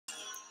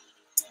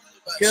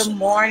Good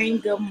morning,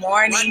 good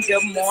morning,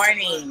 good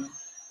morning.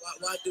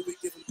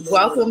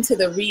 Welcome to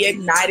the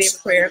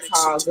Reignited Prayer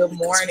Call. Good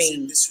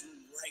morning.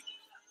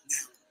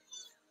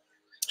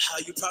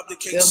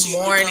 Good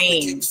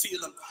morning.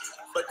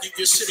 But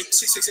you're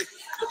sitting,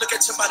 look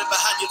at somebody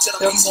behind you, tell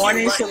them Good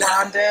morning, right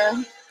Shalonda.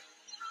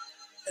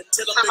 And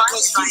tell them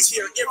because he's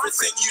here,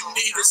 everything you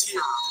need is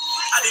here.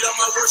 I need all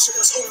my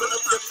worshipers, open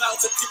up your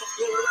mouth and give them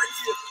glory right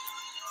here.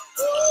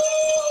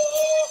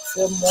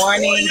 Good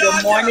morning,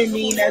 good morning,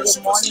 Nina.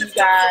 Good morning,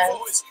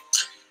 guys.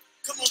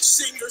 Come on,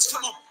 singers,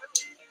 come on.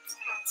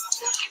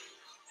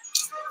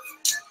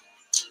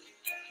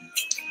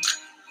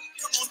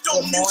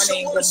 Good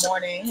morning, good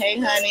morning. Hey,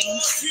 honey.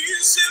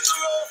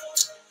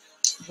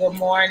 Good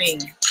morning.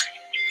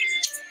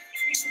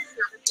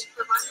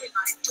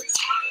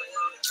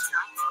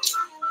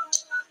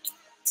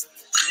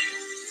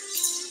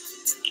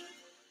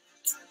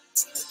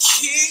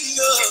 King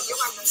of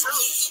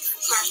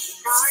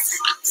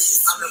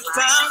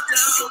bow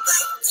down.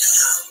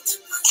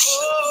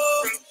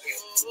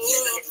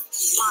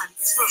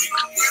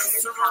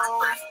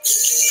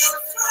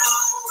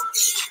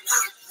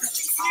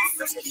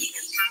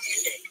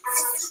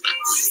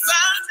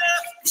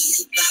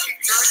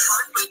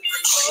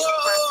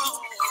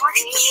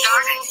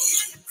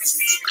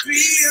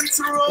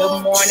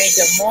 Good morning,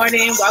 good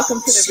morning. Welcome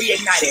to the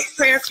Reignited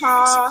Prayer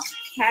Call.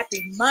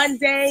 Happy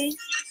Monday.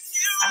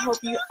 I hope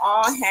you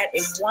all had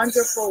a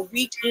wonderful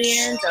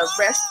weekend, a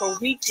restful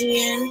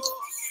weekend.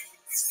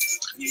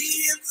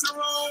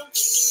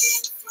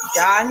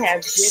 God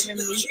has given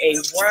me a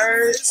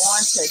word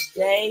on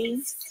today.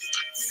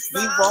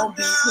 We won't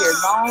be here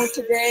long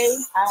today.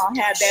 I don't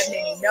have that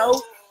many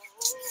notes,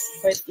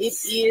 but it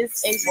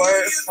is a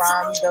word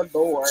from the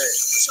Lord.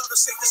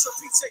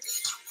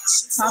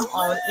 Come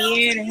on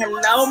in.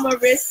 Hello,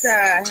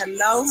 Marissa.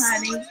 Hello,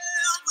 honey.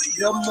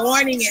 Good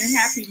morning and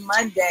happy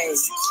Monday.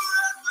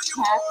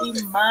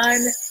 Happy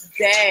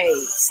Monday.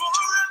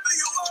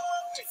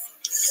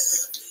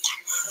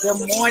 Good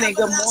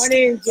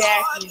morning,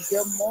 Jackie.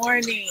 Good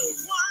morning.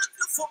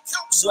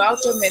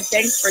 Welcome and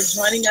thanks for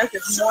joining us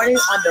this morning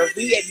on the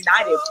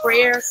Reignited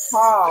Prayer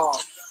Call.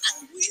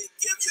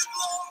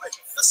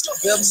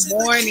 Good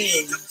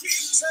morning.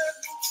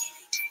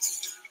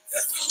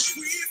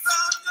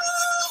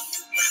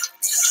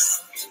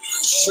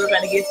 We're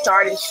going to get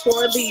started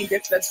shortly in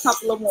just a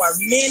couple of more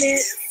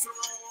minutes.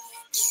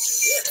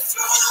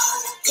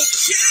 The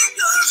King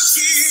of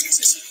Kings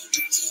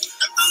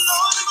and the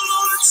Lord of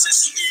Lords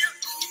is here.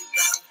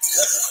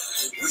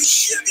 We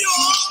give you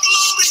all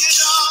glory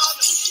and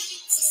honor.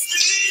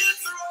 Be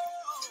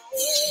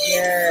enthroned.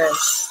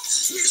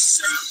 Yes. We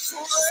sing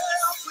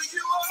forever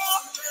you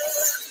are.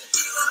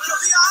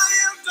 You're the I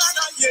am that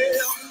I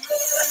am.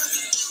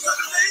 The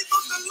name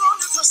of the Lord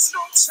is a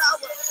strong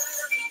tower,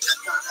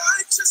 and the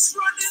righteous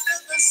running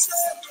in the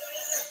same.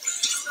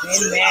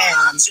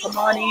 Amen. Come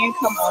on in,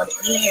 come on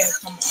in,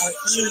 come on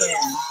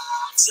in.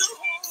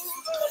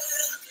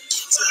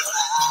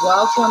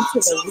 Welcome to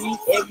the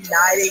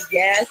Reignited.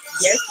 Yes,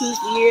 yes, he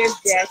is,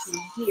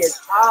 Jackie. He is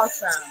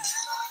awesome.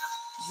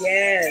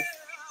 Yes.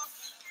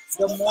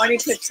 Good morning,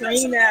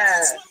 Katrina.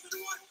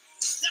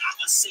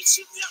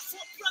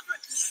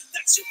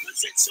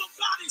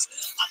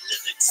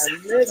 A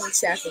living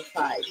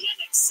sacrifice.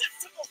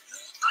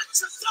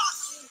 Unto God,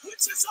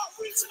 which is our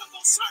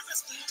reasonable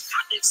service.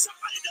 I need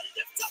somebody to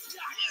lift up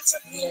your hands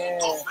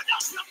and open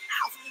up your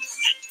mouth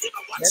and give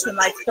them what nothing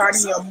like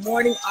starting your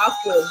morning off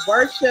with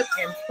worship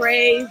and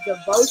praise,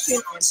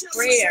 devotion and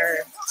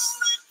prayer.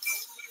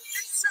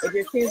 It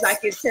just seems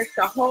like it sets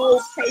the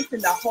whole pace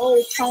and the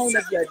whole tone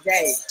of your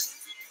day.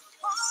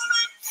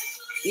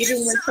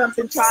 Even when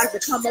something tries to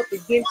come up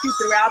against you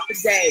throughout the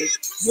day,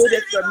 you'll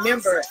just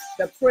remember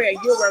the prayer.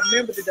 You'll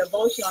remember the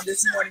devotion on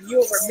this morning.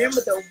 You'll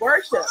remember the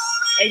worship.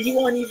 And you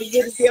won't even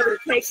get to be able to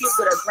take it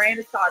with a grain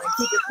of salt and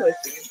keep it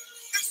pushing.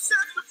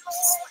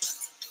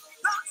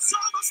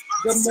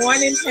 Good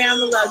morning,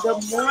 Pamela.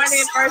 Good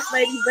morning, First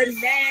Lady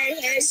Renee.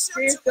 Hey,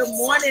 sis. Good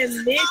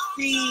morning,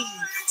 Missy.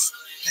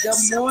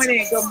 Good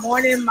morning. Good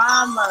morning,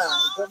 Mama.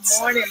 Good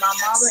morning. My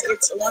mama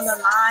is on the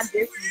line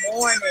this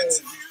morning.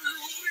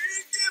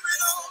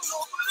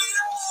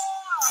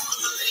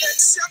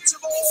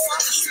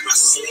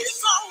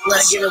 We're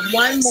going to give it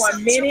one more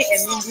minute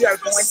and then we are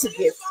going to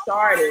get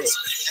started.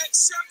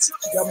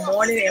 Good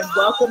morning and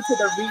welcome to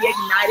the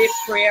Reignited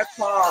Prayer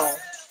Call.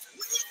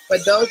 For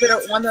those that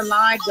are on the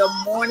line, good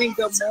morning,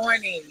 good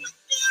morning.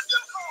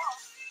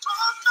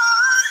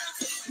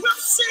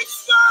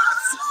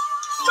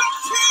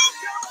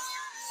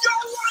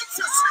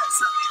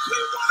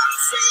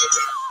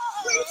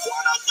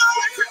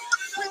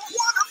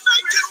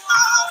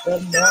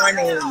 Good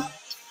morning.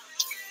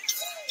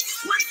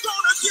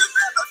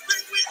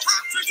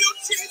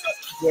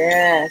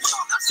 Yes.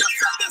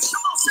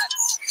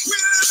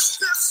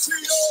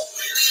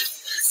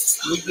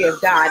 We give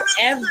God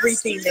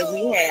everything that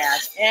we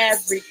have.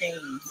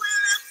 Everything.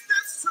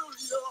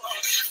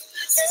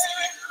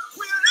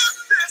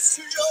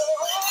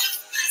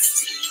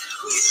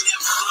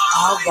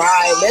 All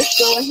right, let's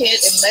go ahead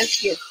and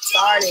let's get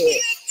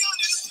started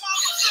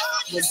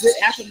with good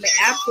affirmation.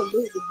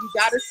 Absolutely, you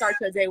got to start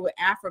your day with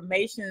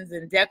affirmations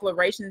and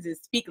declarations and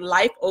speak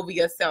life over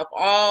yourself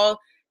all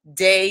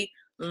day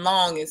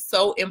long. Is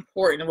so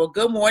important. Well,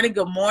 good morning.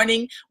 Good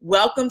morning.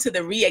 Welcome to the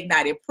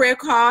Reignited Prayer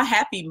Call.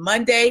 Happy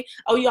Monday.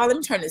 Oh, y'all, let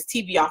me turn this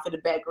TV off in the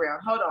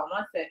background. Hold on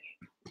one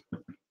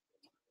second.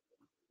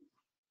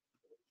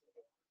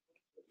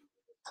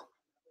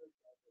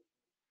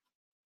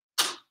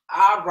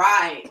 All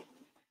right.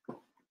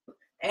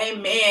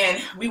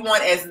 Amen. We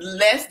want as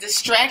less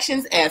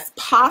distractions as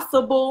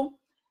possible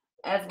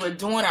as we're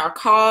doing our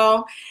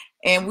call.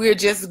 And we're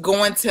just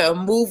going to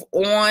move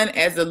on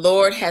as the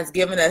Lord has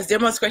given us. Dear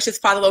most gracious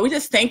Father, Lord, we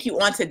just thank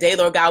you on today,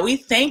 Lord God. We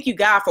thank you,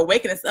 God, for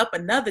waking us up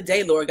another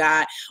day, Lord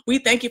God. We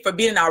thank you for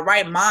being in our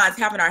right minds,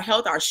 having our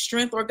health, our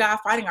strength, Lord God,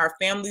 finding our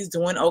families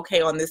doing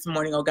okay on this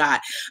morning, oh God.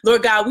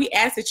 Lord God, we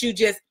ask that you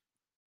just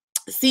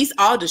cease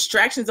all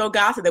distractions, oh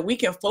God, so that we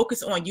can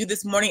focus on you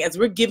this morning as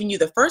we're giving you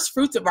the first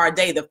fruits of our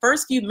day, the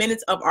first few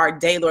minutes of our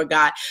day, Lord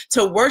God,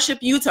 to worship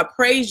you, to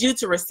praise you,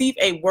 to receive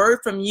a word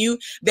from you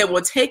that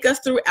will take us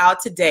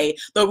throughout today.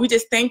 Lord, we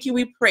just thank you,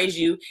 we praise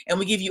you, and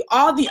we give you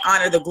all the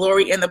honor, the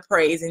glory, and the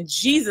praise. In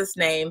Jesus'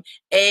 name,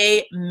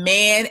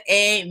 amen,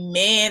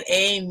 amen,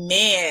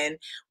 amen.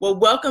 Well,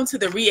 welcome to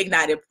the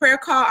Reignited Prayer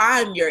Call. I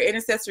am your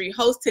intercessory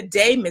host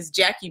today, Miss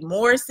Jackie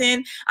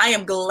Morrison. I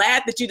am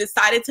glad that you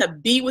decided to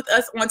be with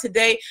us on today.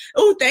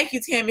 Oh, thank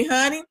you, Tammy,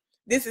 honey.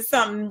 This is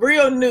something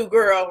real new,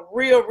 girl.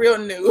 Real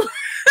new.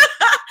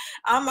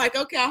 I'm like,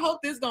 okay, I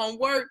hope this gonna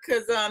work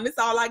because this is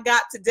all I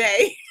got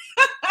today.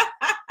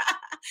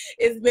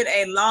 It's been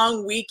a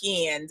long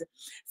weekend.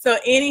 So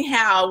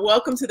anyhow,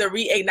 welcome to the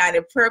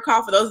Reignited Prayer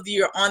Call. For those of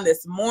you who are on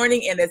this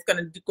morning and that's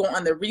going to go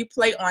on the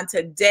replay on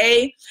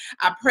today,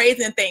 I praise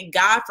and thank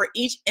God for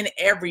each and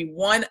every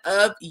one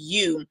of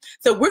you.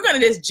 So we're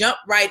going to just jump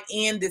right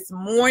in this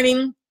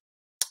morning.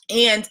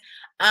 And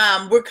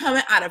we're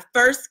coming out of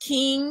 1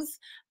 Kings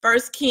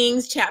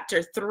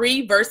chapter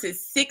 3,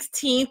 verses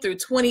 16 through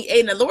 28.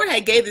 And the Lord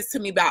had gave this to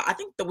me about, I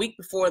think the week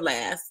before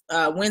last,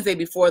 Wednesday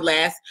before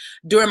last,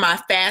 during my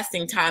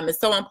fasting time.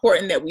 It's so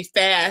important that we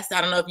fast. I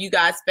don't know if you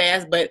guys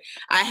fast, but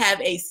I have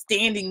a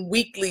standing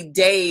weekly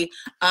day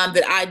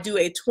that I do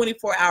a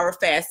 24-hour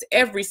fast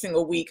every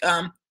single week.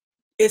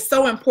 It's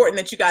so important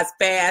that you guys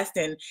fast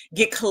and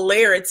get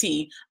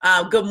clarity.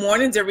 Good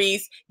morning,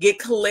 Doris. Get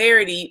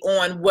clarity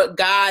on what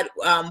God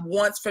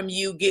wants from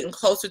you, getting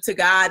closer to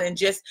God and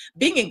just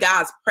being in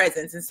God's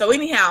presence. And so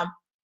anyhow,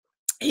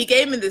 he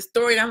gave me this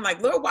story, and I'm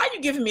like, Lord, why are you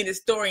giving me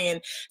this story?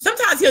 And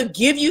sometimes he'll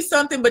give you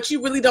something, but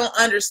you really don't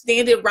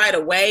understand it right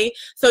away.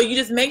 So you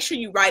just make sure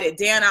you write it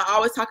down. I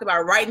always talk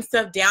about writing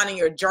stuff down in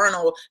your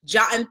journal,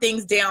 jotting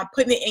things down,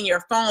 putting it in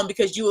your phone,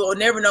 because you will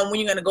never know when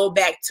you're going to go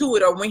back to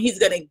it or when he's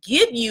going to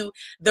give you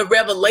the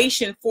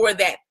revelation for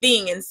that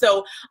thing. And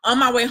so on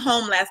my way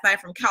home last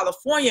night from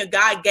California,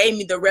 God gave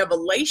me the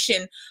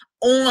revelation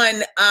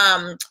on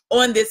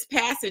this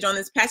passage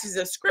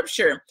of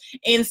scripture.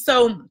 And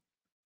so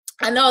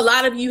I know a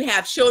lot of you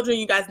have children.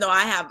 You guys know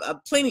I have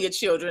plenty of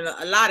children,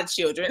 a lot of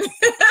children,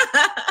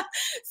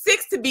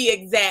 6 to be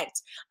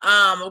exact.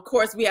 Of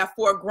course, we have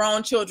 4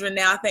 grown children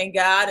now, thank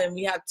God, and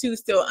we have 2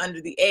 still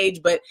under the age.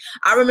 But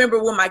I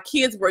remember when my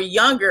kids were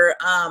younger,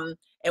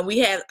 and we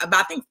had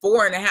about, I think,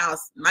 4 in the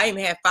house. Might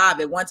even have 5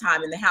 at one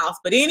time in the house.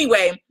 But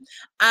anyway,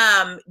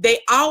 they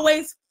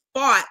always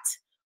fought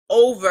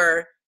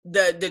over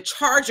the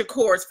charger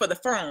cords for the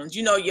phones,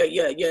 you know,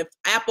 your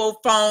Apple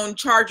phone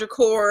charger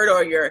cord,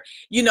 or your,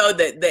 you know,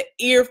 the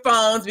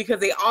earphones, because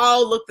they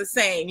all look the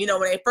same. You know,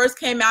 when they first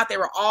came out, they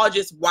were all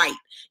just white,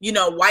 you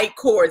know, white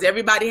cords.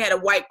 Everybody had a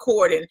white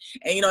cord, and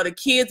you know, the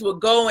kids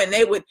would go and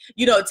they would,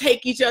 you know,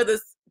 take each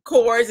other's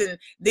cords, and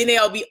then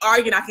they'll be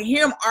arguing. I can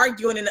hear them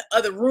arguing in the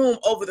other room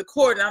over the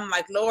cord, and I'm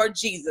like, Lord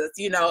Jesus,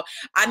 you know,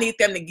 I need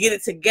them to get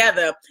it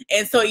together.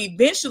 And so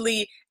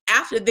eventually,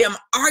 after them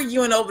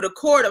arguing over the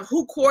cord of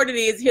who cord it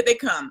is, here they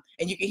come.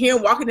 And you can hear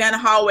them walking down the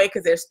hallway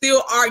because they're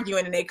still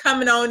arguing, and they're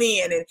coming on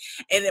in.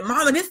 And then,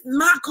 Mama, this is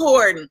my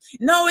cord.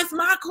 No, it's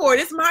my cord.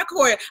 It's my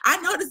cord.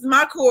 I know this is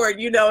my cord,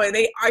 you know, and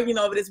they arguing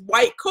over this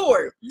white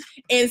cord.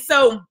 And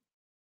so,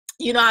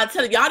 you know, I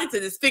tell y'all need to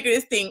just figure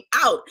this thing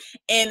out.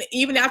 And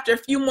even after a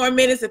few more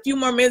minutes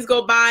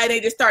go by, they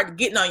just start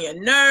getting on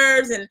your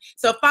nerves. And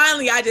so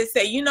finally I just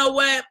say, you know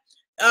what?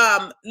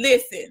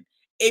 Listen,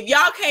 if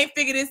y'all can't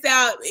figure this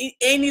out,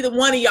 ain't neither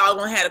one of y'all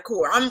gonna have the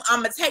cord. I'm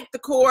gonna take the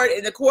cord,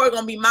 and the cord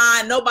gonna be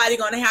mine. Nobody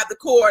gonna have the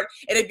cord.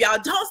 And if y'all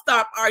don't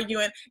stop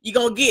arguing, you're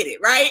gonna get it,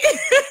 right?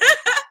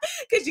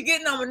 Because you're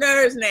getting on my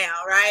nerves now,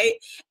 right?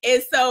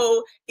 And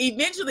so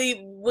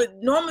eventually what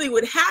normally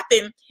would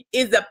happen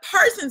is the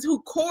persons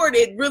who cord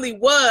it really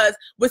would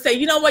say,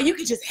 you know what, you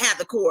can just have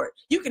the cord.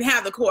 You can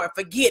have the cord,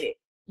 forget it,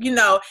 you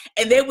know.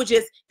 And they would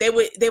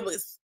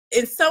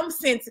in some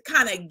sense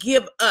kind of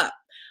give up.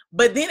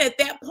 But then at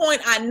that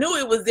point, I knew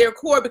it was their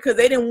cord because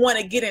they didn't want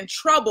to get in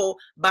trouble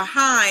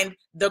behind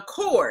the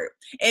cord.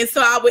 And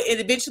so I would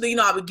eventually,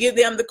 I would give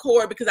them the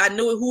cord because I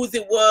knew whose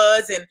it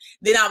was. And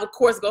then I would, of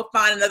course, go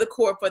find another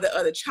cord for the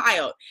other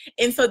child.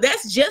 And so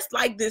that's just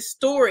like this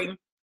story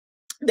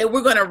that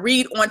we're going to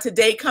read on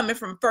today, coming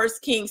from 1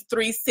 Kings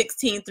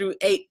 3:16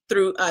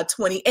 through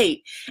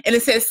 28. And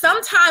it says,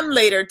 sometime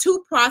later,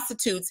 2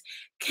 prostitutes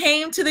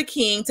came to the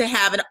king to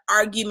have an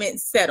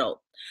argument settled.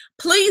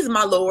 Please,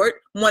 my lord,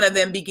 one of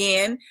them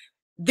began,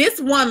 this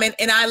woman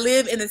and I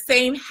live in the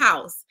same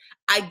house.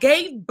 I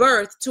gave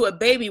birth to a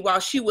baby while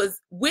she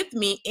was with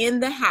me in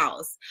the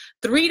house.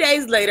 3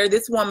 days later,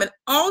 this woman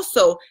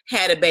also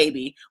had a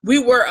baby. We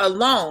were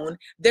alone.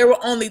 There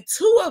were only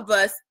 2 of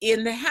us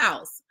in the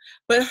house.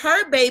 But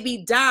her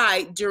baby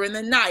died during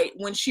the night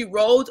when she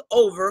rolled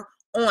over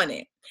on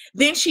it.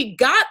 Then she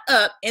got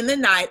up in the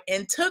night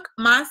and took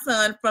my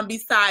son from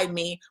beside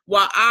me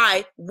while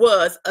I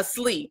was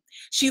asleep.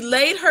 She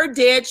laid her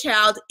dead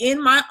child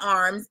in my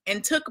arms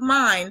and took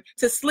mine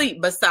to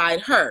sleep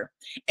beside her.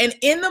 And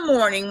in the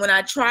morning, when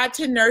I tried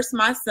to nurse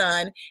my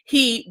son,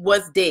 he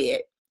was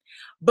dead.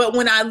 But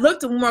when I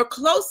looked more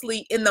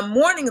closely in the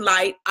morning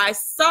light, I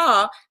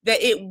saw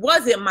that it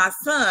wasn't my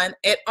son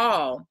at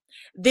all.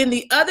 Then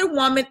the other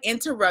woman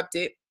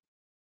interrupted.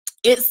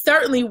 It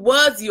certainly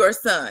was your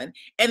son,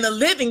 and the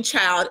living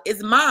child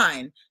is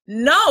mine.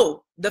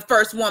 No, the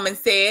first woman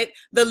said,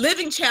 the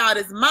living child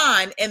is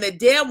mine, and the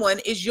dead one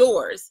is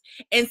yours.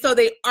 And so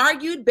they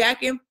argued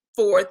back and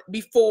forth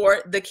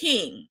before the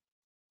king.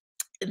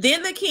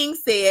 Then the king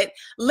said,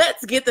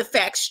 let's get the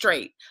facts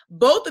straight.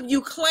 Both of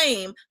you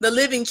claim the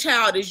living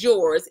child is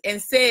yours and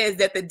says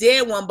that the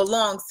dead one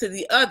belongs to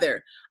the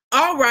other.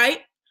 All right,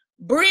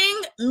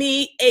 bring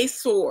me a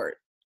sword.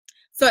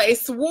 So a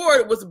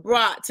sword was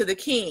brought to the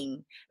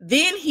king.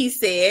 Then he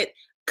said,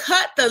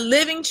 cut the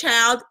living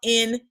child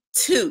in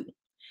 2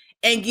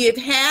 and give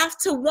half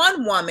to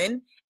one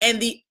woman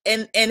and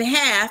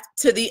half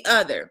to the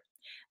other.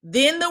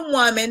 Then the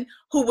woman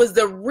who was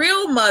the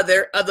real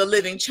mother of the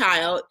living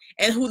child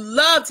and who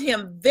loved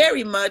him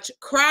very much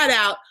cried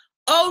out,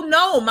 oh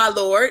no, my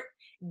lord,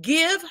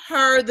 give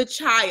her the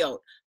child.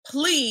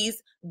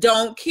 Please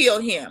don't kill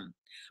him.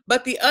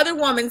 But the other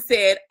woman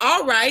said,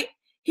 all right,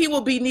 he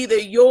will be neither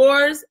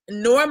yours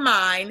nor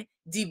mine.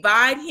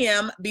 Divide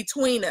him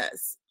between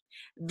us.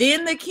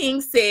 Then the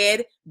king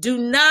said, do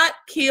not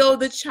kill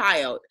the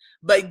child,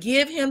 but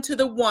give him to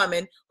the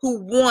woman who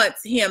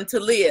wants him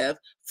to live,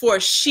 for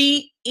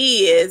she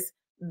is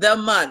the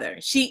mother.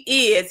 She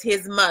is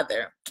his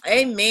mother.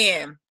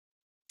 Amen.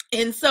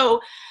 And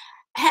so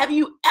have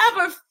you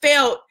ever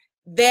felt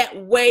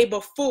that way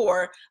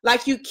before?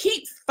 Like you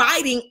keep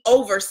fighting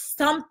over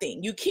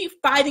something. You keep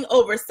fighting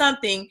over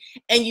something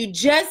and you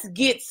just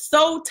get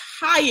so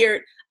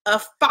tired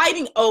of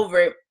fighting over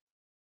it.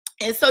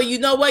 And so you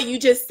know what? You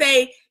just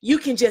say, you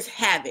can just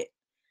have it.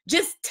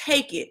 Just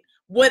take it.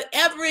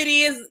 Whatever it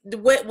is,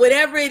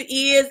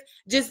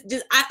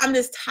 I'm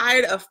just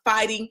tired of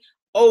fighting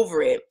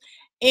over it.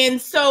 And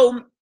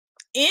so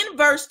in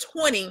verse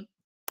 20,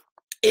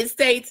 it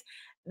states,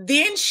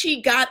 then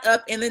she got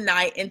up in the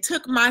night and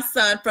took my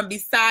son from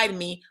beside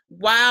me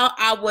while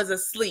I was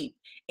asleep.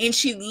 And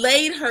she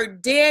laid her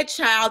dead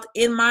child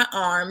in my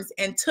arms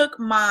and took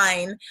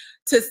mine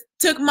to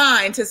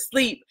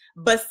sleep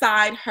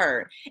beside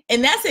her.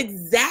 And that's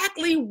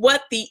exactly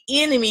what the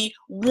enemy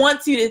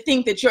wants you to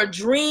think, that your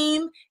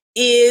dream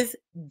is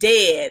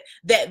dead.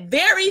 That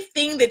very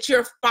thing that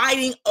you're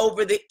fighting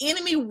over, the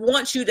enemy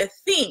wants you to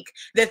think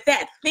that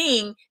that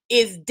thing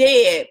is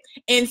dead.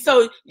 And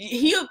so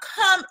he'll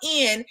come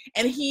in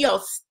and he'll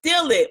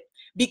steal it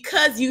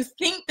because you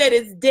think that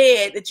it's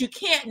dead, that you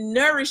can't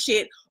nourish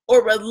it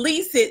or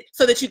release it,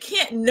 so that you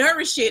can't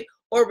nourish it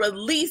or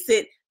release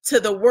it to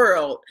the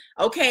world.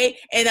 Okay.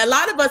 And a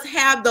lot of us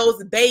have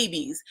those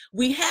babies.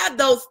 We have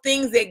those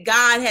things that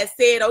God has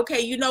said,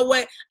 okay, you know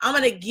what? I'm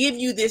going to give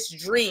you this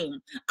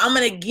dream. I'm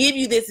going to give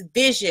you this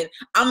vision.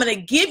 I'm going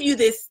to give you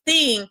this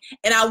thing.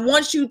 And I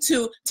want you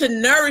to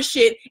nourish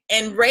it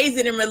and raise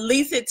it and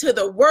release it to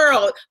the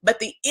world. But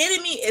the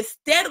enemy is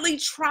steadily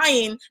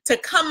trying to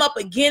come up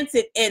against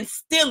it and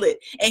steal it.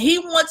 And he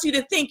wants you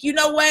to think, you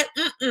know what?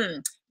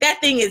 That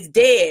thing is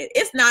dead.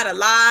 It's not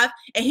alive.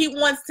 And he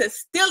wants to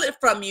steal it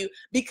from you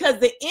because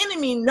the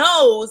enemy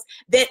knows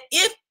that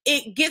if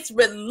it gets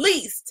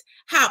released,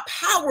 how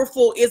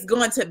powerful it's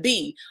going to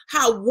be,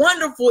 how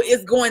wonderful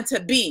it's going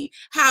to be,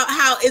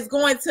 how it's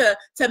going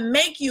to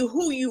make you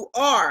who you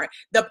are,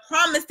 the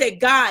promise that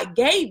God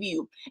gave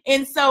you.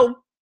 And so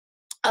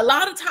a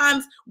lot of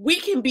times we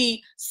can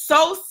be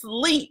so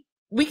asleep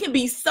we can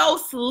be so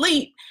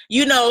asleep,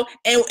 you know,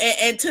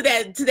 and to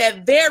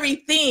that very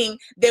thing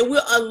that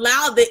will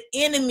allow the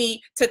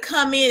enemy to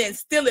come in and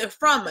steal it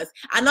from us.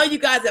 I know you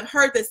guys have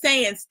heard the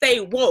saying, stay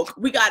woke.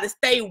 We got to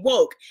stay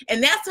woke.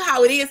 And that's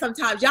how it is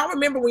sometimes. Y'all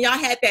remember when y'all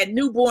had that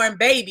newborn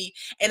baby?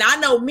 And I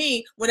know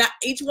me, when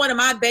each one of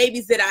my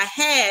babies that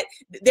I had,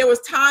 there was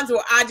times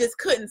where I just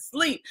couldn't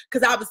sleep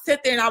because I would sit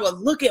there and I would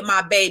look at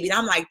my baby and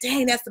I'm like,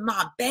 dang, that's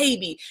my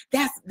baby.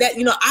 That,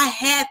 you know, I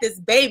had this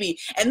baby.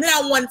 And then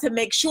I wanted to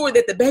make sure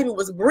that the baby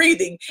was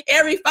breathing.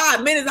 Every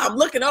 5 minutes, I'm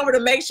looking over to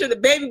make sure the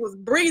baby was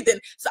breathing,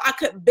 so I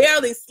could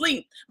barely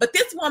sleep. But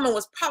this woman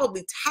was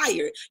probably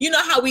tired. You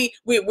know how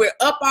we're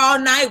up all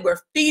night, we're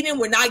feeding,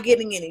 we're not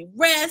getting any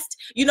rest,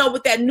 you know,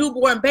 with that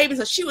newborn baby.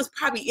 So she was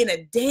probably in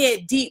a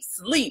dead deep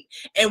sleep.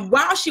 And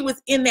while she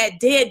was in that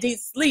dead deep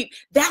sleep,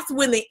 that's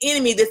when the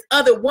enemy, this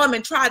other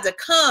woman, tried to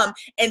come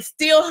and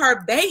steal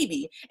her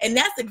baby. And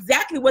that's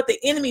exactly what the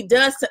enemy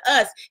does to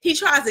us. He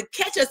tries to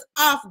catch us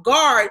off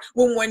guard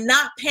when we're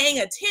not paying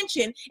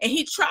attention, and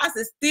he tries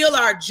to steal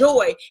our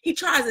joy. He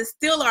tries to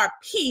steal our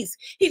peace.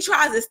 He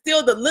tries to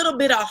steal the little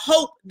bit of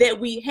hope that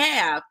we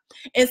have.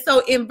 And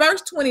so in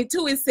verse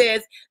 22, it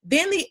says,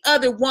 then the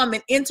other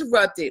woman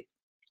interrupted,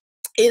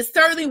 it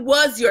certainly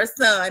was your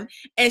son.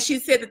 And she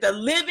said that the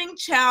living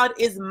child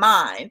is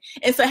mine.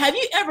 And so have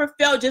you ever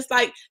felt just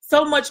like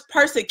so much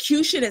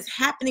persecution is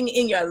happening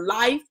in your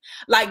life?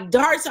 Like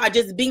darts are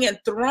just being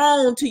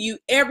thrown to you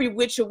every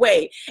which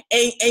way.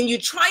 And you're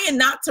trying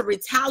not to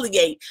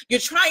retaliate. You're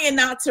trying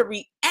not to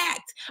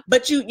react,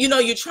 but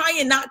you're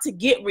trying not to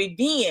get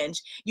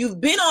revenge. You've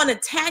been on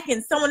attack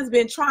and someone has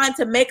been trying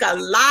to make a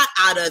lot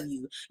out of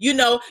you. You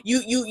know,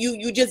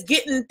 you just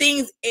getting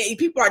things,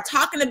 people are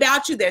talking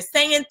about you, they're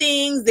saying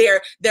things,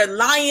 they're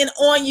lying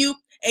on you,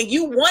 and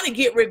you want to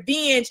get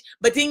revenge,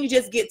 but then you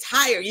just get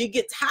tired. You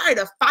get tired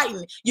of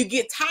fighting. You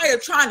get tired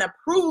of trying to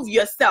prove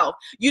yourself.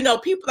 You know,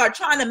 people are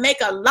trying to make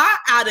a lot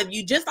out of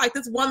you, just like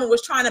this woman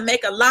was trying to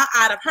make a lot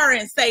out of her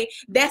and say,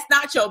 that's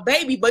not your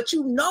baby, but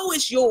you know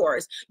it's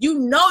yours. You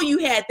know you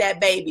had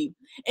that baby.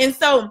 And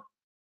so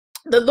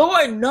the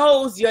Lord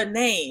knows your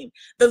name.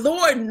 The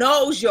Lord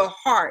knows your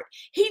heart.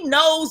 He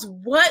knows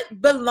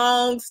what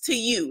belongs to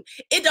you.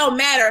 It don't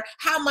matter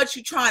how much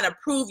you're trying to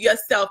prove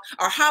yourself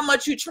or how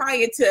much you're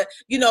trying to,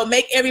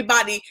 make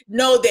everybody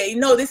know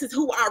that, this is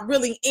who I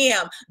really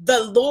am.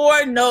 The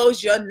Lord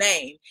knows your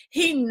name.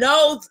 He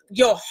knows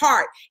your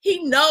heart.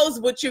 He knows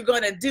what you're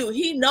going to do.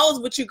 He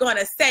knows what you're going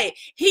to say.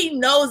 He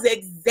knows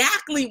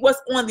exactly what's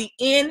on the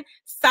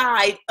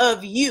inside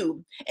of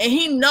you. And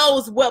he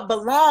knows what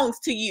belongs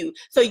to you.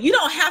 So you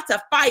don't have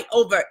to fight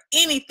over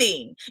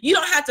anything. You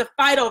don't have to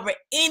fight over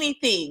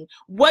anything.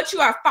 What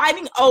you are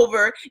fighting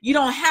over, you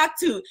don't have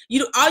to.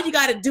 All you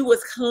got to do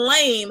is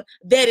claim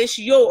that it's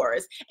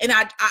yours. And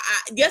I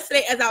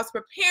yesterday, as I was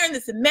preparing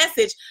this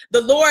message,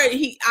 the Lord,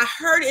 I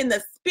heard in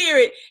the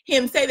spirit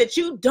him say that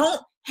you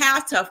don't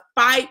have to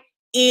fight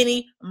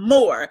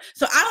anymore.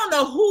 So I don't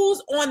know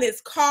who's on this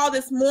call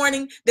this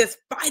morning that's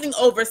fighting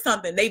over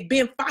something. They've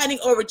been fighting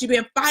over it. You've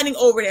been fighting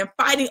over it and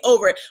fighting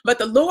over it. But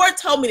the Lord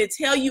told me to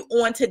tell you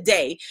on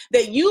today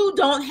that you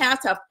don't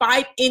have to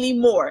fight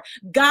anymore.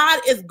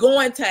 God is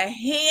going to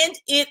hand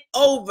it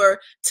over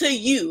to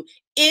you.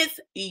 It's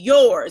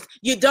yours.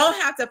 You don't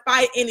have to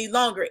fight any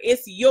longer.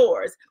 It's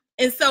yours.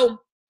 And so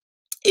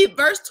in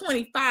verse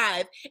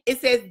 25,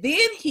 it says,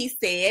 then he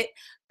said,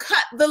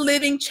 cut the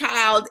living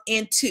child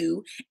in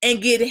two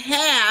and get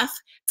half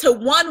to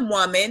one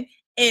woman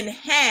and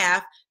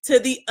half to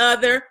the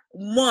other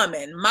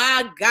woman.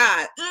 My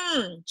God,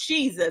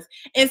 Jesus.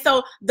 And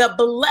so the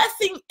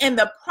blessing and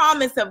the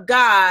promise of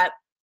God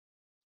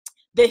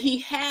that he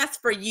has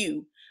for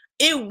you,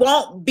 it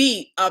won't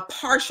be a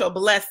partial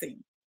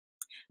blessing.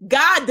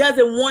 God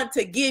doesn't want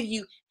to give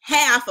you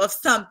half of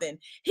something.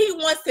 He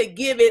wants to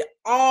give it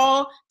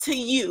all to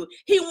you.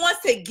 He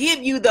wants to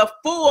give you the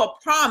full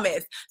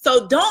promise.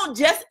 So don't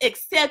just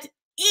accept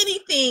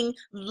anything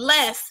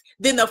less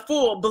than the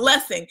full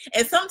blessing.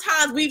 And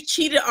sometimes we've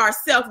cheated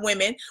ourselves,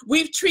 women.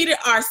 We've cheated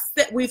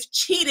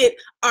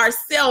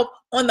ourselves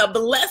on the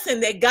blessing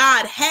that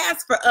God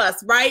has for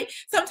us, right?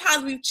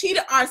 Sometimes we've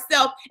cheated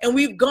ourselves and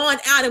we've gone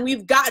out and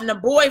we've gotten a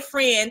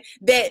boyfriend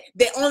that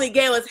only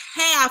gave us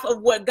half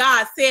of what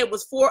God said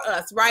was for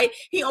us, right?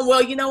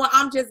 Well, you know what?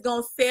 I'm just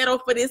going to settle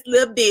for this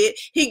little bit.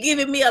 He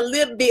giving me a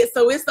little bit,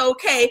 so it's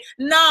okay.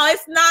 No,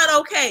 it's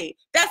not okay.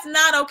 That's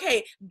not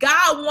okay.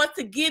 God wants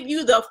to give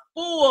you the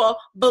full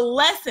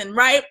blessing,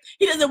 right?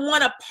 He doesn't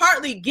want to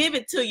partly give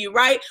it to you,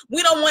 right?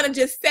 We don't want to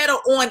just settle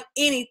on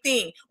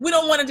anything. We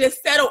don't want to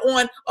just settle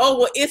on, oh,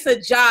 well, it's a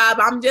job.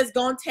 I'm just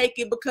going to take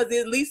it because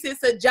at least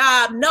it's a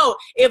job. No,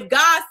 if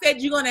God said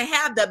you're going to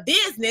have the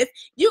business,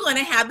 you're going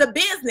to have the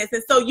business.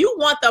 And so you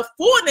want the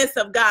fullness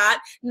of God,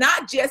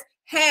 not just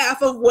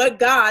half of what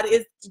God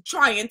is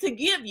trying to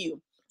give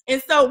you.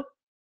 And so,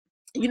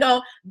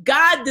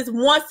 God just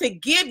wants to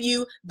give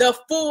you the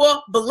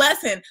full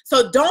blessing.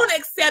 So don't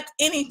accept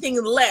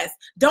anything less.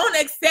 Don't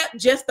accept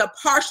just the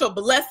partial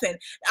blessing.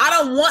 I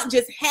don't want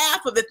just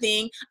half of the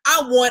thing.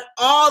 I want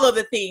all of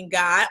the thing,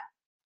 God.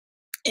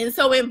 And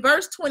so in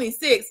verse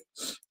 26,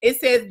 it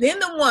says, then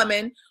the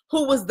woman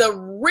who was the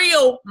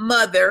real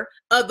mother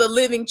of the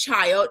living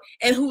child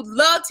and who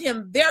loved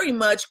him very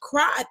much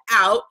cried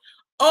out,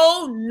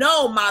 oh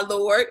no, my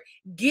Lord,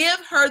 give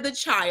her the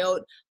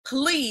child.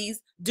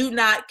 Please do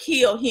not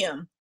kill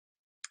him.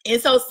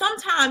 And so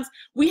sometimes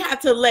we have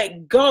to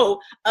let go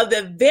of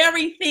the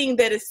very thing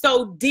that is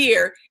so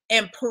dear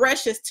and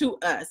precious to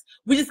us.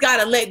 We just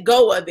got to let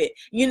go of it.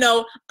 You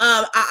know,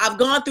 I've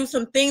gone through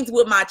some things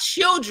with my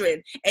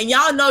children, and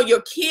y'all know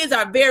your kids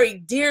are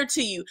very dear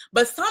to you,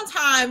 but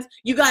sometimes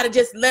you got to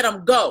just let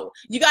them go.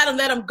 You got to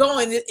let them go,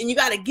 and you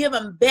got to give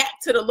them back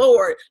to the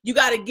Lord. You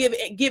got to give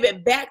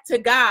it back to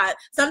God.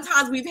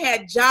 Sometimes we've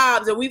had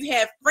jobs or we've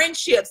had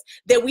friendships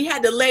that we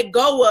had to let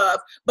go of,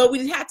 but we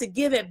just have to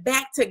give it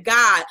back to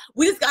God.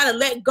 We just got to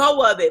let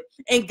go of it.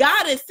 And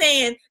God is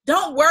saying,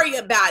 don't worry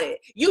about it.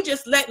 You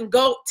just letting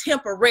go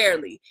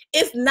temporarily.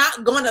 It's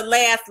not going to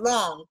last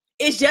long.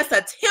 It's just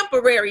a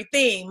temporary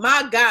thing.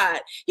 My God.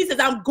 He says,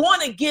 I'm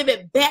going to give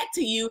it back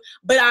to you,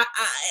 but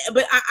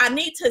I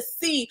need to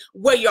see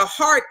where your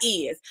heart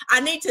is. I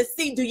need to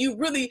see, do you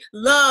really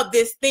love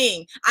this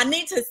thing? I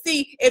need to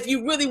see if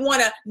you really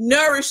want to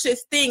nourish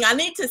this thing. I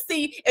need to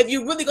see if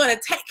you're really going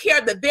to take care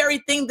of the very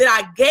thing that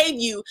I gave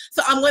you.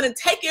 So I'm going to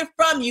take it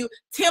from you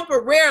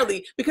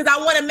temporarily because I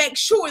want to make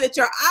sure that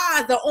your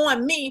eyes are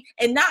on me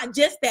and not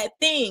just that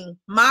thing.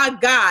 My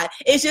God.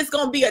 It's just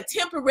going to be a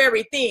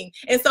temporary thing.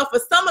 And so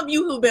for some of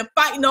you who've been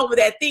fighting over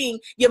that thing,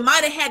 you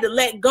might have had to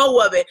let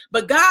go of it.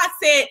 But God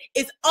said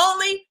it's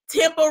only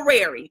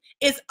temporary.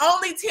 It's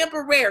only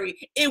temporary.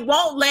 It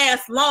won't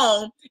last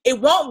long. It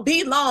won't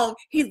be long.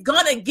 He's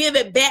going to give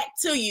it back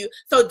to you.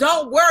 So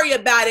don't worry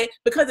about it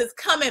because it's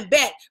coming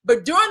back.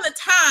 But during the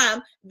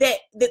time that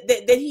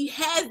he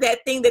has that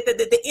thing, that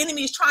the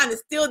enemy is trying to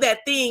steal that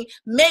thing,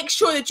 make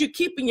sure that you're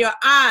keeping your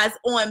eyes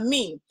on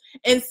me.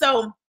 And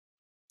so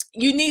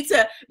you need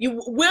to,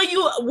 will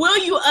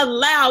you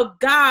allow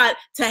God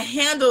to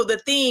handle the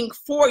thing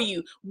for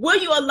you?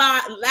 Will you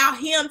allow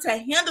him to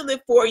handle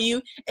it for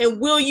you?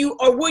 And will you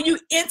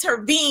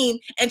intervene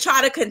and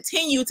try to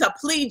continue to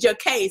plead your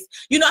case?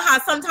 You know how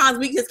sometimes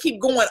we just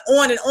keep going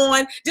on and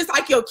on, just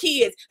like your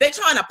kids, they're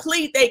trying to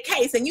plead their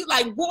case. And you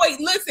like, boy,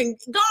 listen,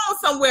 go on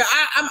somewhere.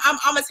 I'm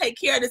going to take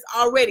care of this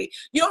already.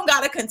 You don't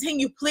got to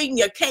continue pleading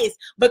your case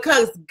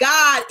because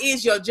God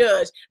is your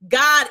judge.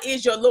 God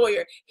is your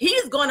lawyer.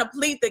 He's going to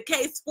plead the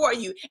case for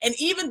you, and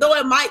even though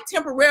it might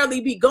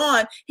temporarily be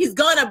gone, he's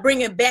gonna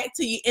bring it back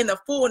to you in the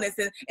fullness.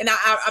 And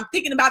I'm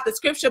thinking about the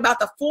scripture about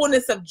the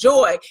fullness of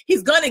joy.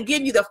 He's gonna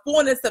give you the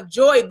fullness of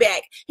joy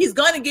back. He's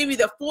gonna give you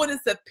the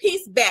fullness of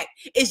peace back.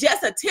 It's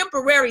just a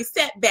temporary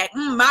setback.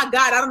 My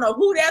God, I don't know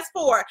who that's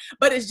for,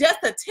 but it's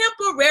just a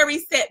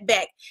temporary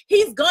setback.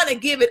 He's gonna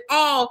give it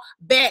all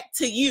back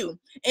to you.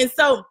 And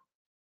so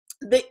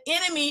the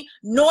enemy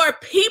nor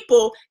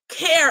people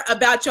care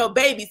about your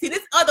baby. See,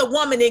 this other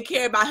woman didn't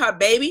care about her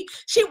baby.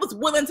 She was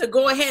willing to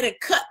go ahead and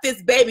cut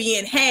this baby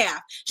in half.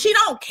 She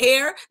don't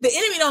care. The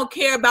enemy don't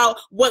care about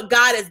what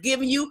God has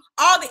given you.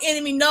 All the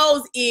enemy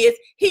knows is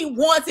he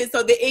wants it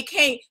so that it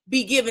can't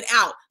be given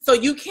out. So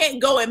you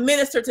can't go and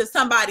minister to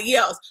somebody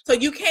else. So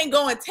you can't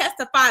go and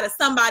testify to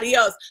somebody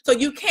else. So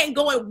you can't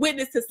go and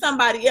witness to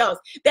somebody else.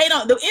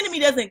 The enemy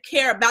doesn't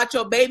care about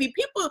your baby.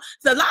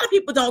 So a lot of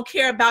people don't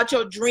care about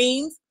your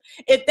dreams.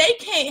 If they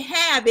can't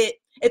have it,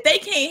 if they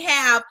can't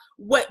have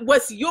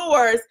what's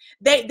yours,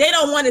 they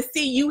don't want to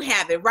see you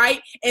have it, right?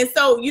 And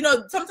so, you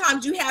know,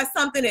 sometimes you have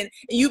something and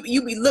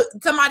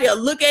somebody will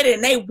look at it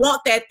and they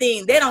want that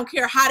thing. They don't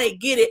care how they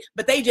get it,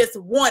 but they just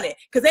want it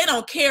because they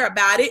don't care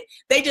about it.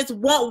 They just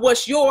want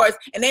what's yours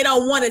and they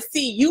don't want to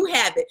see you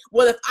have it.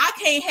 Well, if I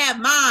can't have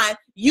mine,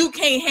 you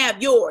can't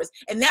have yours.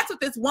 And that's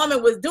what this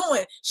woman was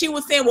doing. She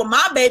was saying, well,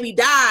 my baby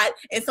died.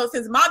 And so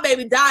since my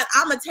baby died,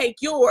 I'm going to take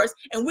yours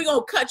and we're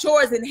going to cut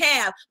yours in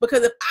half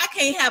because if I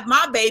can't have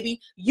my baby,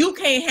 you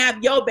can't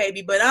have your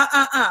baby. But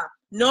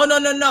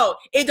no.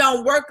 It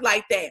don't work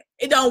like that.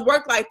 It don't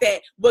work like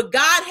that. What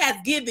God has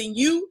given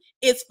you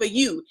is for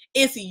you.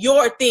 It's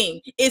your thing.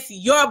 It's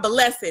your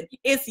blessing.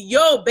 It's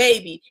your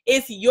baby.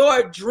 It's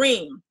your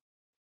dream.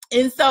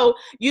 And so,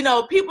 you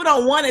know, people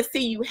don't want to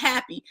see you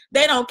happy.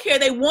 They don't care.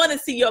 They want to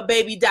see your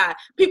baby die.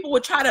 People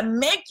will try to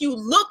make you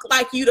look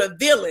like you're the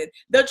villain.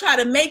 They'll try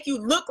to make you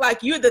look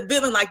like you're the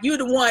villain, like you're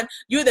the one,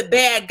 you're the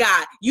bad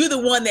guy. You're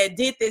the one that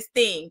did this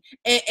thing.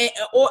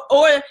 Or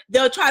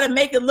they'll try to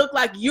make it look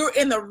like you're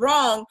in the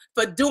wrong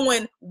for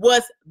doing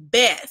what's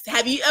best.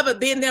 Have you ever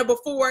been there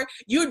before?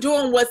 You're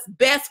doing what's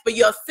best for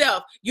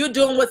yourself. You're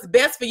doing what's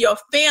best for your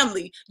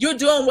family. You're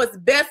doing what's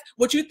best,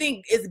 what you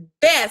think is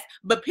best,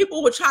 but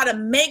people will try to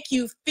make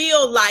you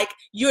feel like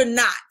you're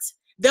not.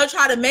 They'll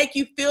try to make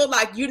you feel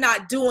like you're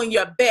not doing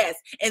your best.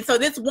 And so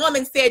this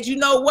woman said, you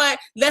know what?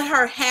 Let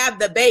her have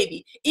the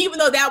baby. Even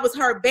though that was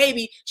her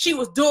baby, she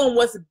was doing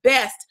what's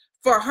best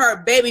for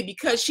her baby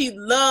because she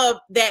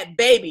loved that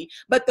baby.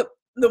 But the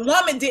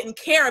woman didn't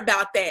care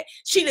about that.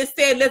 She just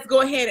said, let's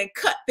go ahead and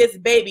cut this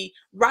baby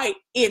right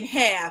in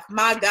half.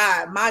 My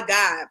God, my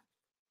God.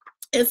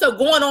 And so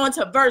going on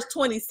to verse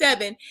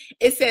 27,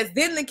 it says,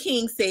 then the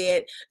king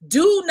said,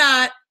 do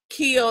not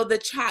kill the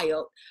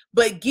child,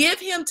 but give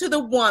him to the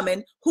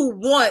woman who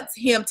wants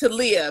him to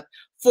live,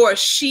 for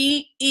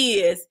she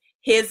is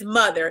his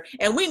mother.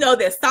 And we know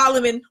that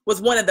Solomon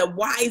was one of the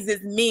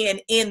wisest men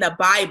in the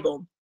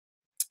Bible.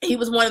 He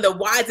was one of the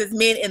wisest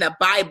men in the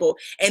Bible.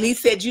 And he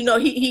said, you know,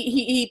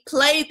 he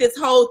played this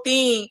whole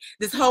thing,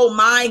 this whole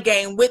mind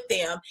game with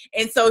them.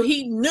 And so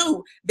he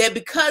knew that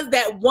because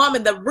that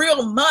woman, the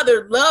real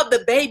mother, loved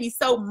the baby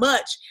so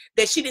much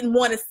that she didn't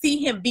want to see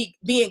him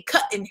being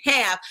cut in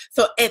half.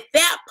 So at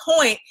that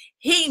point,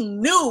 he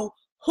knew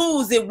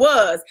whose it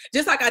was.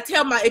 Just like I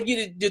tell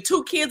if the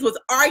two kids was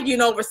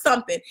arguing over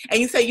something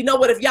and you say, you know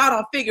what, if y'all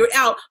don't figure it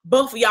out,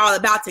 both of y'all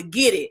about to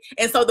get it.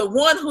 And so the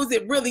one whose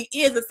it really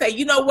is to say,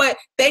 you know what,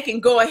 they can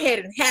go ahead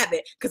and have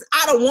it, because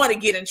I don't want to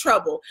get in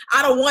trouble.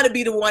 I don't want to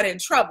be the one in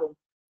trouble.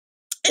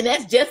 And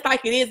that's just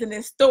like it is in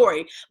this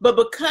story. But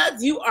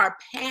because you are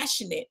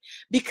passionate,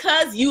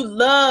 because you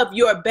love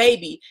your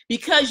baby,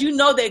 because you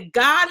know that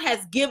God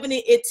has given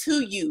it to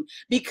you,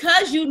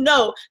 because you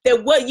know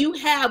that what you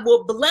have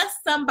will bless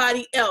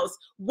somebody else,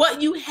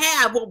 what you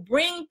have will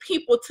bring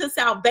people to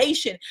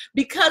salvation,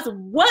 because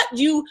what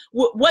you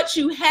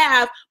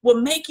have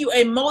will make you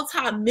a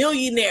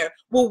multi-millionaire.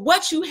 Well,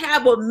 what you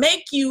have will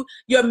make you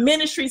your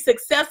ministry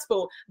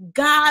successful.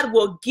 God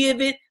will give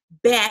it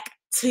back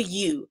to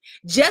you.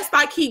 Just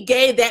like he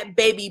gave that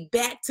baby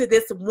back to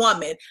this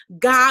woman,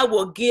 God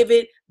will give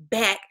it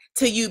back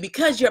to you,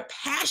 because you're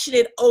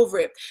passionate over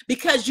it,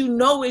 because you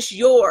know it's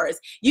yours.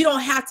 You don't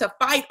have to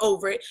fight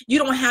over it. You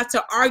don't have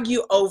to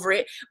argue over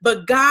it,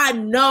 but God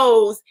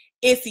knows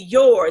it's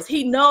yours.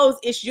 He knows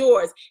it's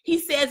yours. He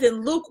says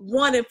in Luke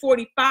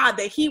 1:45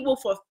 that he will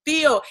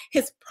fulfill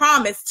his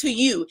promise to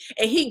you.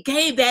 And he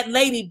gave that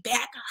lady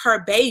back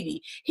her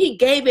baby. He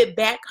gave it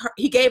back.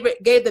 He gave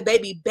the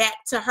baby back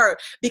to her,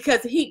 because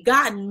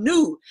God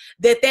knew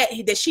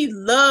that she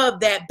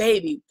loved that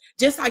baby.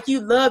 Just like you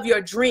love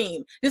your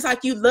dream, just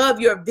like you love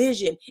your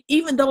vision,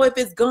 even though if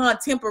it's gone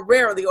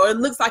temporarily or it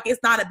looks like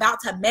it's not about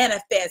to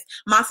manifest.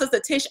 My sister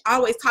Tish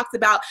always talks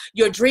about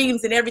your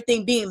dreams and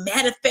everything being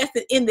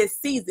manifested in this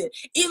season.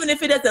 Even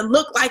if it doesn't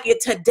look like it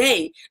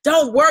today,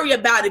 don't worry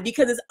about it,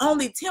 because it's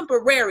only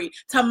temporary.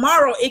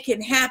 Tomorrow it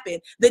can happen.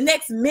 The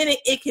next minute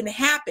it can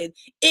happen.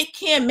 It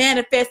can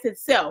manifest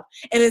itself.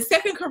 And in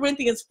 2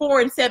 Corinthians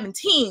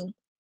 4:17,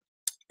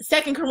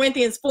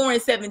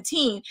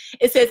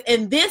 it says,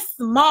 in this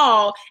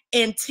small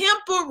and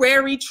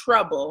temporary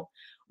trouble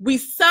we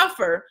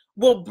suffer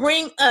will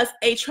bring us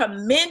a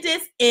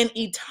tremendous and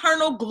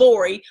eternal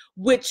glory,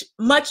 which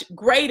much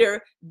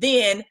greater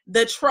than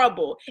the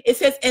trouble. It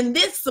says, in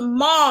this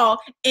small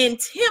and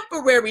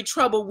temporary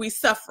trouble we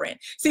suffering.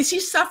 See, she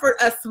suffered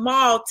a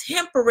small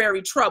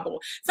temporary trouble.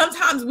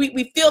 Sometimes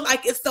we feel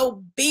like it's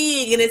so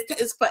big and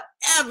it's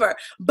forever,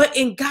 but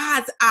in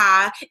God's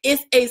eye,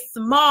 it's a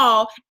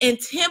small and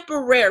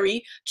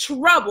temporary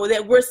trouble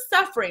that we're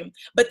suffering.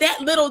 But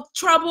that little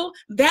trouble,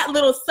 that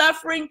little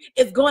suffering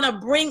is going to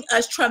bring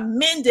us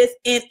tremendous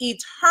and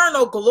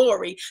eternal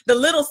glory. The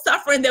little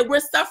suffering that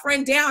we're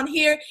suffering down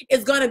here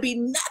is going to be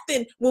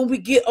nothing when we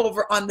get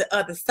over on the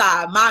other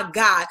side. My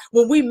God,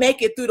 when we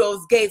make it through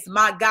those gates,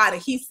 my God.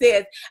 And he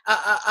says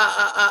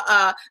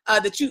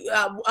that you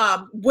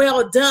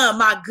well done,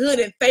 my good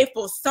and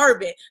faithful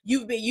servant.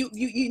 You've been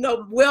you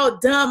know, well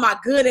done, my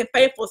good and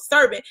faithful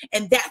servant.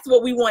 And that's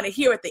what we want to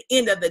hear at the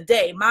end of the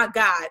day, my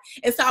God.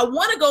 And so I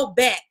want to go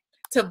back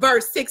to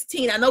verse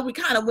 16. I know we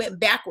kind of went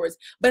backwards,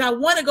 but I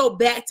want to go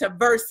back to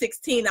verse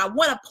 16. I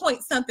want to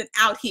point something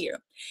out here.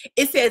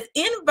 It says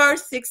in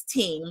verse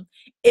 16,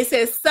 it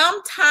says,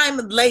 sometime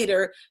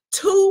later,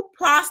 2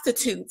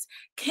 prostitutes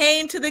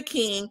came to the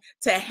king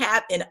to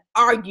have an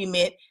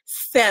argument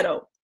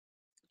settled.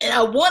 And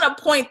I want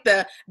to point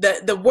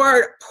the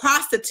word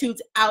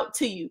prostitutes out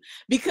to you,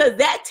 because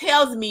that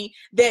tells me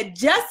that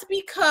just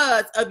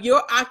because of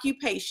your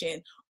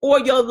occupation or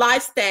your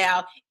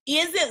lifestyle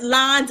isn't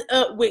lined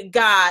up with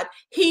God,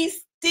 he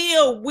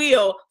still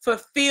will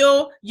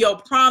fulfill your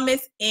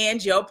promise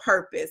and your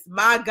purpose.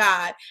 My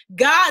God,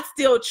 God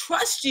still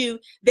trusts you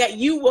that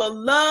you will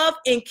love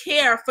and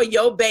care for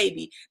your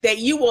baby, that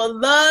you will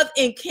love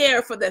and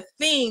care for the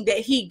thing that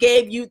he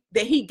gave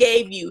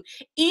you,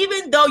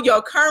 even though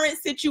your current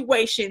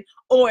situation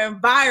or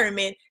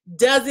environment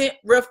doesn't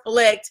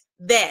reflect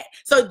that.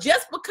 So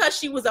just because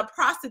she was a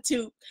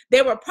prostitute,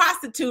 they were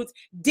prostitutes,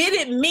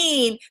 didn't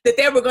mean that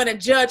they were going to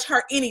judge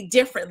her any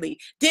differently.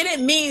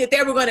 Didn't mean that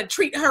they were going to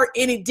treat her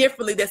any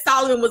differently, that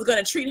Solomon was going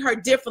to treat her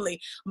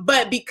differently.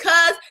 But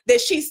because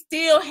that she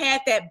still had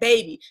that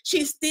baby,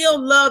 she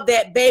still loved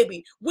that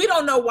baby. We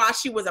don't know why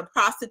she was a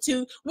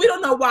prostitute. We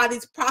don't know why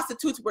these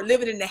prostitutes were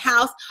living in the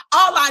house.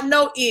 All I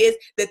know is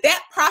that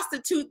that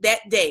prostitute that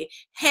day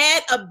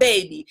had a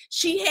baby.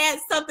 She had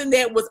something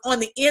that was on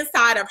the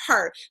inside of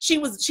her.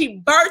 She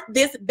she birthed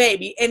this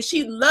baby and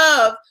she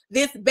loved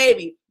this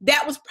baby.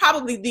 That was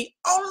probably the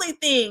only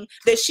thing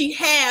that she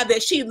had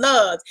that she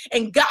loved.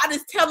 And God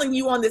is telling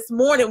you on this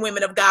morning,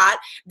 women of God,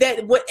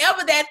 that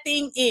whatever that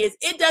thing is,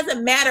 it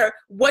doesn't matter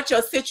what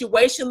your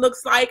situation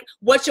looks like,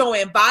 what your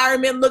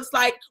environment looks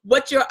like,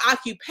 what your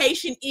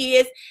occupation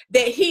is,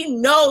 that he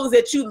knows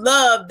that you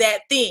love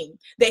that thing,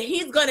 that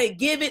he's going to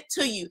give it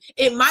to you.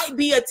 It might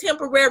be a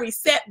temporary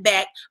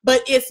setback,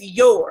 but it's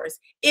yours.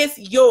 It's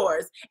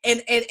yours.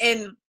 And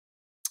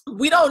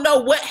we don't know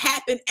what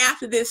happened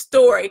after this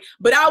story,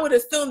 but I would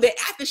assume that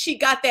after she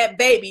got that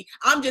baby,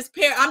 I'm just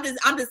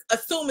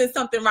assuming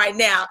something right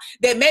now,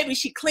 that maybe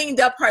she cleaned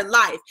up her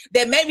life,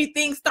 that maybe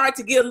things start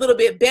to get a little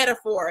bit better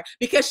for her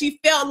because she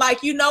felt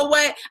like, you know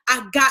what,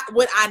 I got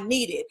what I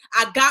needed.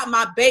 I got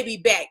my baby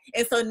back.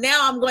 And so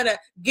now I'm going to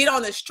get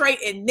on the straight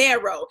and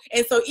narrow.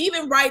 And so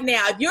even right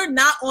now, if you're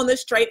not on the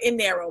straight and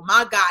narrow,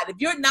 my God, if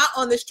you're not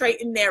on the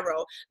straight and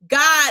narrow,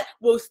 God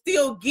will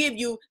still give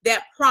you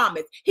that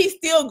promise. He's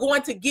still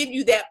going to give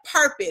you that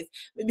purpose.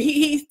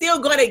 He's still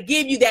going to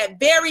give you that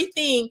very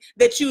thing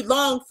that you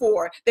long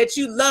for, that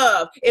you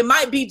love. It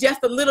might be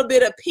just a little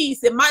bit of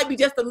peace. It might be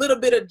just a little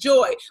bit of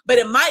joy, but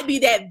it might be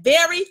that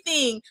very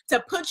thing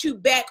to put you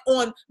back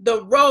on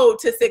the road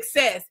to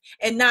success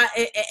and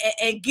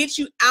get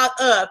you out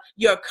of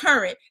your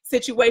current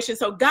situation.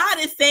 So God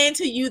is saying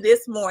to you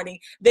this morning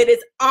that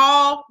it's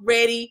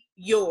already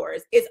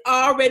yours. It's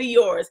already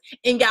yours.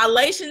 In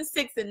Galatians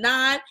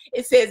 6:9,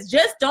 it says,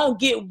 just don't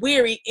get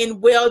weary in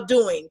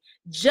well-doing.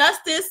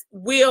 Justice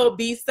will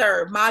be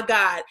served. My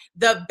God,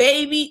 the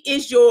baby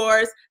is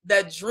yours.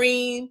 The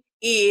dream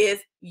is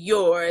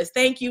yours.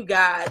 Thank you,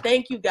 God.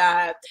 Thank you,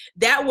 God.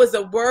 That was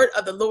a word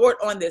of the Lord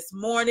on this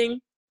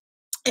morning.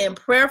 And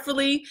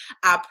prayerfully,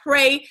 I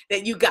pray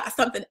that you got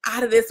something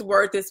out of this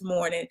word this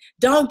morning.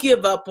 Don't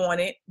give up on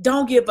it.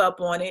 Don't give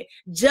up on it.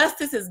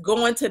 Justice is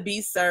going to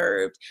be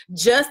served.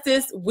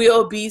 Justice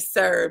will be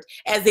served.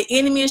 As the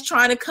enemy is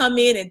trying to come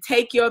in and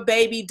take your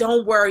baby,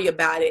 don't worry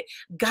about it.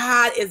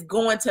 God is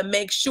going to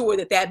make sure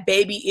that that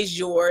baby is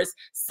yours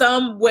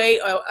some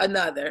way or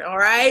another. All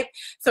right.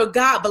 So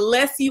God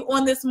bless you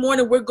on this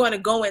morning. We're going to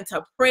go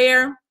into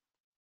prayer.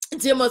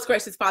 Dear most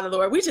gracious Father,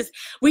 Lord,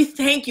 we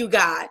thank you,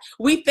 God.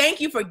 We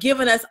thank you for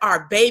giving us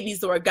our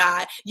babies, Lord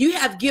God. You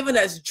have given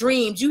us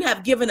dreams. You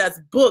have given us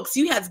books.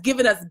 You have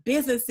given us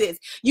businesses.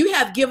 You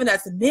have given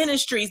us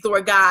ministries,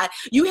 Lord God.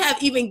 You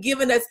have even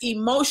given us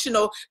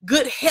emotional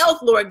good health,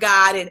 Lord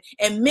God,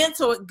 and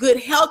mental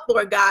good health,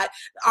 Lord God.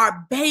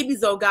 Our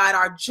babies, oh God,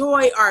 our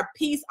joy, our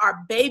peace, our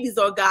babies,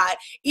 oh God.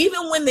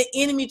 Even when the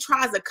enemy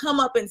tries to come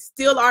up and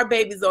steal our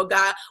babies, oh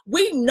God,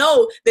 we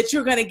know that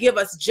you're going to give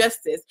us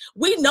justice.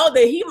 We know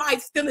that he might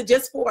steal it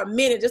just for a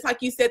minute, just like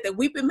you said, that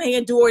weeping may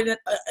endure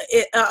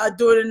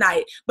the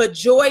night, but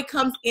joy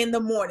comes in the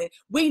morning.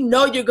 We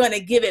know you're going to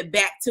give it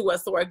back to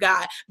us, Lord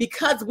God,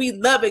 because we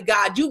love it,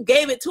 God. You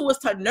gave it to us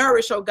to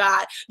nourish, oh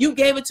God. You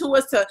gave it to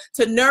us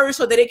to nourish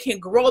so that it can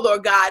grow,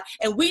 Lord God.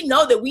 And we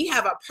know that we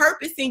have a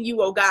purpose in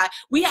you, oh God.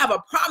 We have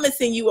a promise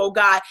in you, oh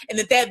God, and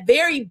that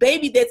very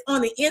baby that's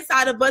on the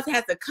inside of us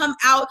has to come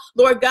out,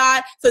 Lord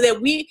God, so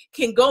that we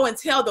can go and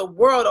tell the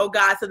world, oh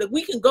God, so that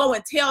we can go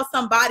and tell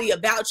somebody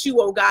about you,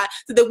 oh God,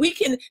 so that we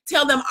can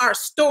tell them our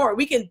story.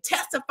 We can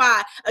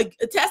testify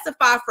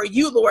for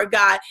you, Lord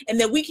God, and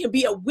that we can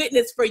be a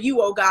witness for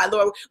you, oh God,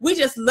 Lord. We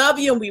just love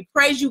you and we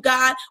praise you,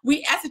 God.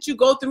 We ask that you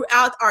go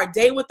throughout our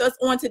day with us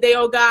on today,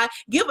 oh God.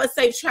 Give us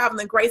safe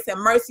traveling grace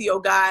and mercy, oh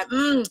God.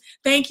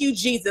 Thank you,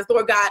 Jesus,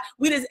 Lord God.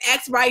 We just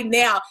ask right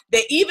now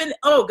that even,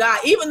 oh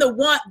God, even the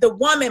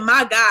woman,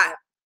 my God,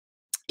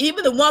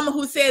 even the woman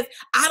who says,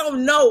 I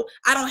don't know,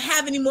 I don't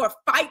have any more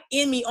fight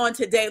in me on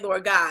today,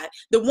 Lord God.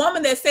 The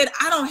woman that said,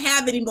 I don't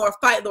have any more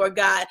fight, Lord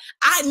God.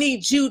 I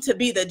need you to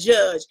be the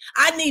judge.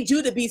 I need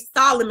you to be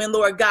Solomon,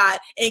 Lord God,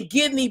 and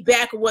give me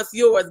back what's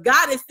yours.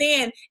 God is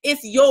saying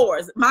it's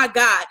yours, my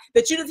God,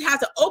 that you just have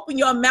to open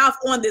your mouth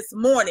on this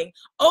morning.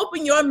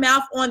 Open your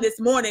mouth on this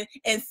morning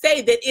and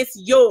say that it's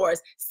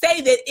yours.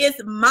 Say that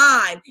it's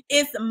mine.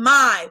 It's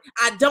mine.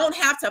 I don't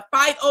have to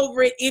fight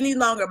over it any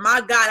longer.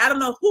 My God, I don't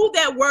know who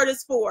that word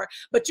is for,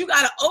 but you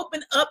got to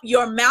open up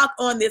your mouth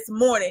on this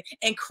morning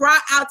and cry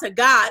out to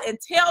God and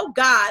tell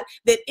God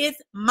that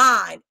it's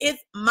mine.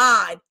 It's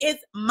mine.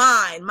 It's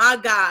mine. My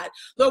God.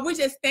 Lord, we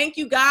just thank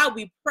you, God.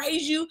 We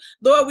praise you.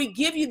 Lord, we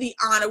give you the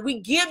honor.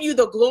 We give you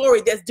the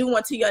glory that's due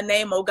unto your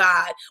name, oh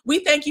God. We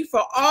thank you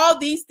for all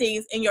these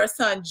things in your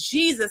son,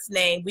 Jesus'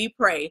 name we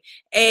pray.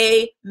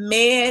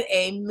 Amen,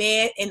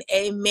 amen, and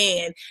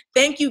amen.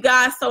 Thank you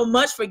guys so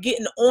much for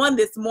getting on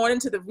this morning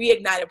to the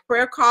Reignited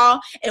Prayer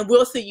Call, and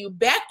we'll see you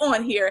back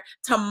on here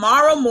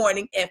tomorrow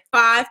morning at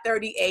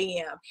 5:30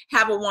 a.m.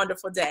 Have a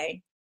wonderful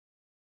day.